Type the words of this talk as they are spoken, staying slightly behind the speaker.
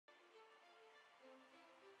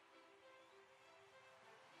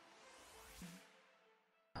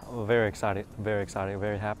Very excited,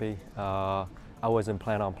 very happy. I wasn't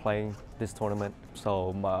planning on playing this tournament,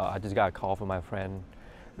 so I just got a call from my friend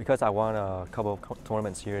because I won a couple of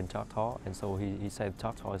tournaments here in Choctaw, and so he said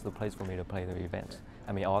Choctaw is the place for me to play the events.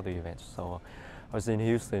 I mean, all the events. So I was in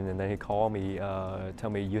Houston, and then he called me, tell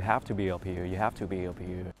me you have to be up here. You have to be up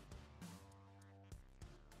here.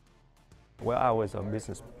 Well, I was a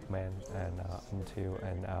businessman and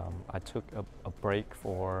I took a break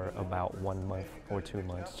for about 1 month or 2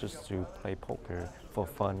 months just to play poker for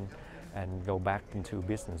fun and go back into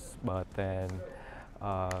business. But then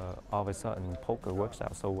all of a sudden, poker works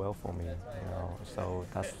out so well for me, you know. So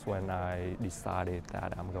that's when I decided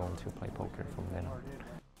that I'm going to play poker from then on.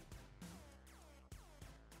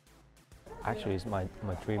 Actually, it's my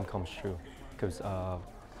dream comes true because a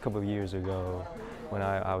couple of years ago, when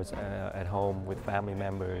I was at home with family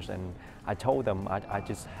members, and I told them I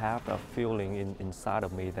just have a feeling inside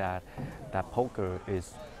of me that poker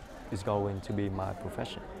is going to be my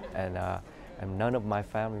profession, and none of my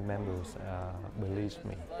family members believes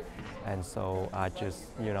me, and so I just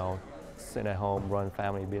sit at home, run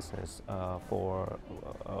family business for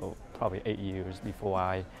probably 8 years before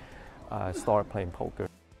I started playing poker.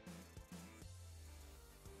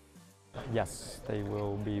 Yes, they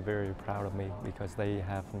will be very proud of me because they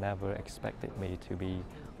have never expected me to be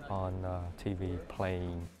on TV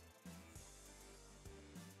playing.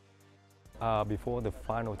 Before the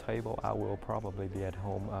final table, I will probably be at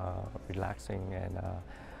home relaxing and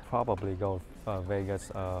probably go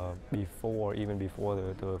Vegas even before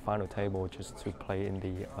the final table, just to play in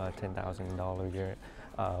the $10,000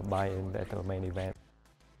 buy-in at the main event.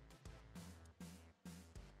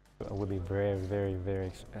 I would be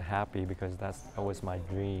very happy because that was my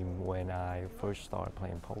dream when I first started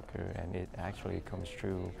playing poker, and it actually comes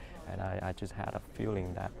true. And I just had a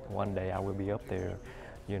feeling that one day I will be up there,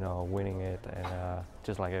 winning it, and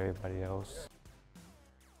just like everybody else.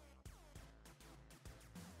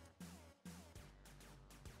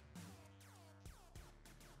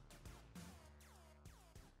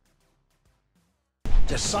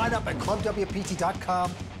 Just sign up at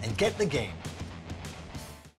ClubWPT.com and get in the game.